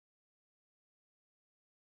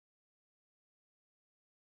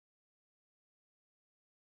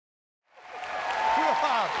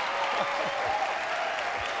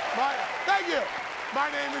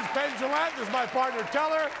name is Penn Jillette. This is my partner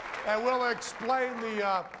Teller, and we'll explain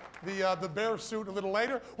the bear suit a little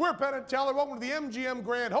later. We're Penn and Teller. Welcome to the MGM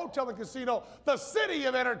Grand Hotel and Casino, the city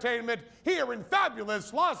of entertainment, here in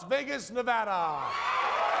fabulous Las Vegas, Nevada.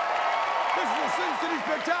 This is a Sin City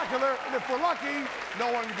Spectacular, and if we're lucky,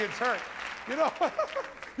 no one gets hurt.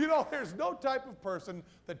 You know, there's no type of person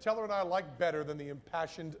that Teller and I like better than the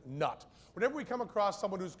impassioned nut. Whenever we come across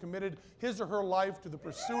someone who's committed his or her life to the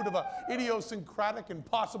pursuit of an idiosyncratic,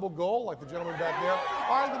 impossible goal, like the gentleman back there,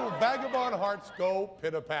 our little vagabond hearts go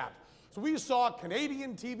pit-a-pat. So we saw a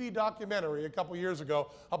Canadian TV documentary a couple years ago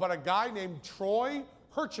about a guy named Troy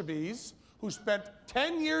Hurtubise who spent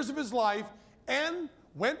 10 years of his life and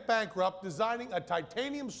went bankrupt designing a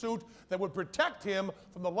titanium suit that would protect him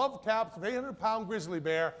from the love taps of an 800-pound grizzly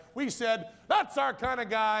bear. We said, that's our kind of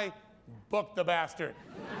guy, book the bastard.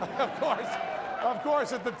 Of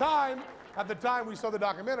course, at the time we saw the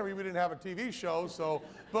documentary, we didn't have a TV show, so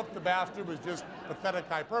book the bastard was just pathetic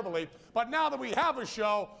hyperbole. But now that we have a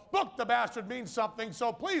show, book the bastard means something,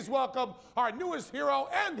 so please welcome our newest hero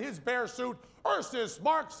and his bear suit, Ursus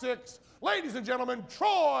Mark VI. Ladies and gentlemen,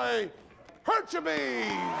 Troy Hurtubise.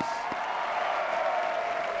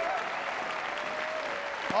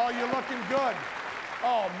 Oh, you're looking good.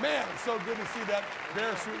 Oh man, it's so good to see that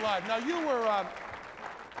bear suit live. Now you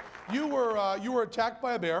were attacked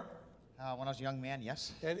by a bear. When I was a young man,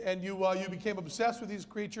 yes. And you became obsessed with these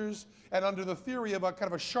creatures, and under the theory of a kind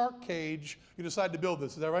of a shark cage, you decided to build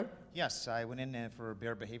this. Is that right? Yes, I went in for a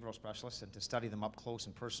bear behavioral specialist, and to study them up close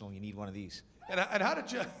and personal, you need one of these. And how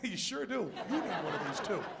did you? You sure do. You need one of these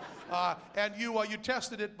too. And you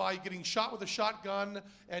tested it by getting shot with a shotgun,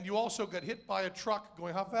 and you also got hit by a truck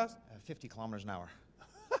going how fast? 50 kilometers an hour.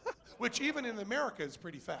 Which even in America is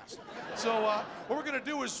pretty fast. So what we're gonna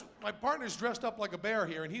do is, my partner's dressed up like a bear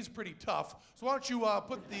here, and he's pretty tough. So why don't you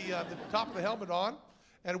put the top of the helmet on,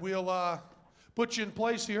 and we'll put you in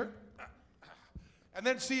place here. And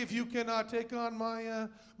then see if you can take on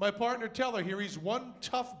my partner Teller here. He's one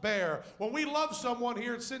tough bear. When we love someone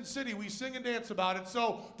here at Sin City, we sing and dance about it.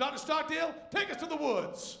 So, Dr. Stockdale, take us to the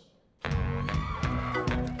woods.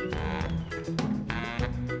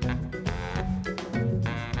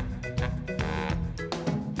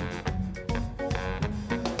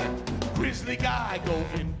 Grizzly guy go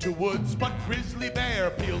into woods, but grizzly bear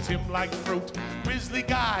peels him like fruit. Grizzly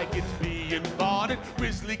guy gets being bonded.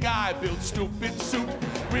 Grizzly guy builds stupid suit.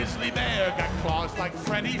 Grizzly bear got claws like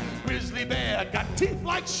Freddy. Grizzly bear got teeth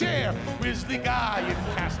like Cher. Grizzly guy in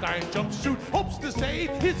cast iron jumpsuit hopes to save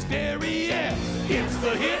his derriere. It's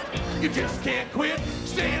the hit, you just can't quit.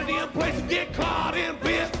 Stand in place and get clawed and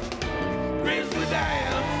bit. Grizzly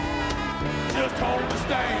Dan, just hold the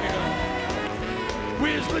stand.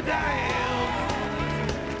 Grizzly down.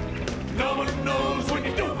 No one knows when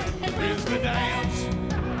you're doing grizzly dance.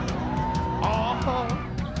 Oh,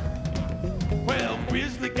 well,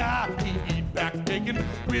 grizzly guy, he eat back bacon.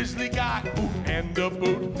 Grizzly guy, boot and a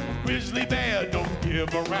boot. Grizzly bear don't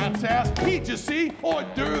give a rat's ass. He just see hors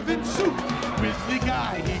d'oeuvre in soup. Grizzly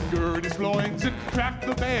guy, he gird his loins and track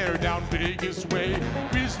the bear down Vegas way.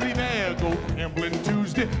 Grizzly bear go gambling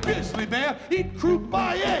Tuesday. Grizzly bear eat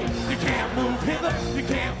croupier. You can't move hither, you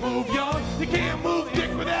can't move yon, you can't move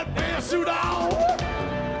dick with that bear suit on.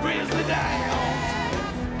 Grizzly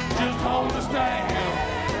down, just hold the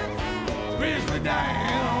stand. Grizzly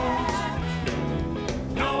down.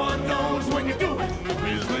 No one knows when you're doing the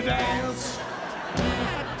grizzly dance.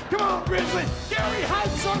 Come on, Grizzly. Gary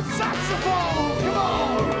Heights on saxophone. Come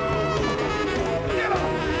on. Get him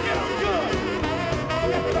good.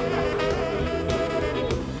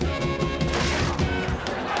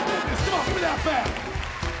 Come on, give me that back.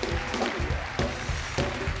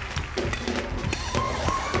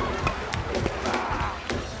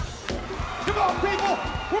 Come on, people.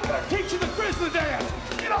 We're going to teach you the grizzly dance.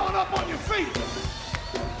 Get on your feet.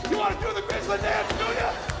 You want to do the grizzly dance, do you?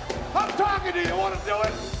 I'm talking to you. Want to do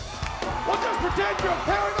it? Well, just pretend you're a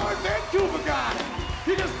paranoid Vancouver guy.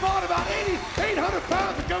 You just bought about 800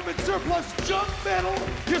 pounds of government surplus junk metal.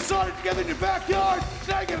 You sawed it together in your backyard.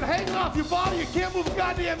 Now you're gonna hang off your body. You can't move a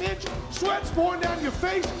goddamn inch. Sweat's pouring down your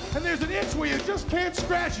face, and there's an inch where you just can't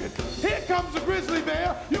scratch it. Here comes a grizzly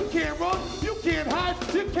bear. You can't run. You can't hide.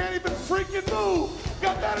 You can't even freaking move.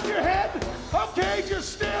 Got that in your head? Okay,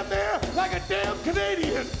 just stand there like a damn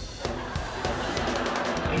Canadian.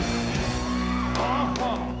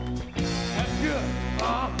 That's good.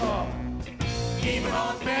 Even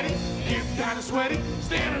on Betty, get kinda sweaty,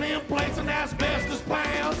 standing in place in asbestos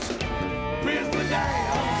pants. Grizzly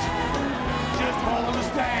dance, just hold the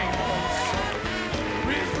stance.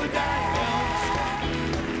 Grizzly dance,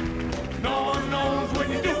 no one knows when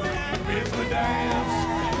you do it. Grizzly dance.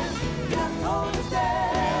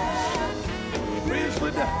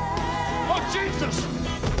 Jesus!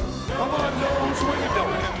 Someone knows what you're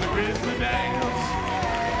doing the Grizzly dance.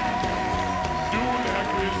 Doing that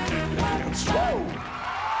Grizzly dance. Woo!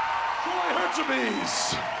 Troy Hurtubise.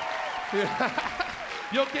 Yeah.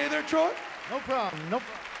 You okay there, Troy? No problem. No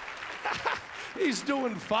problem. He's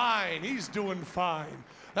doing fine. He's doing fine.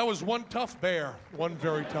 That was one tough bear. One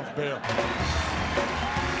very tough bear.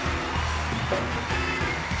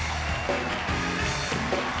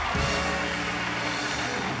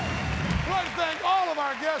 I'd like to thank all of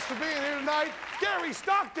our guests for being here tonight. Gary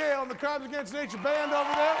Stockdale and the Crimes Against Nature Band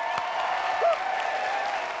over there.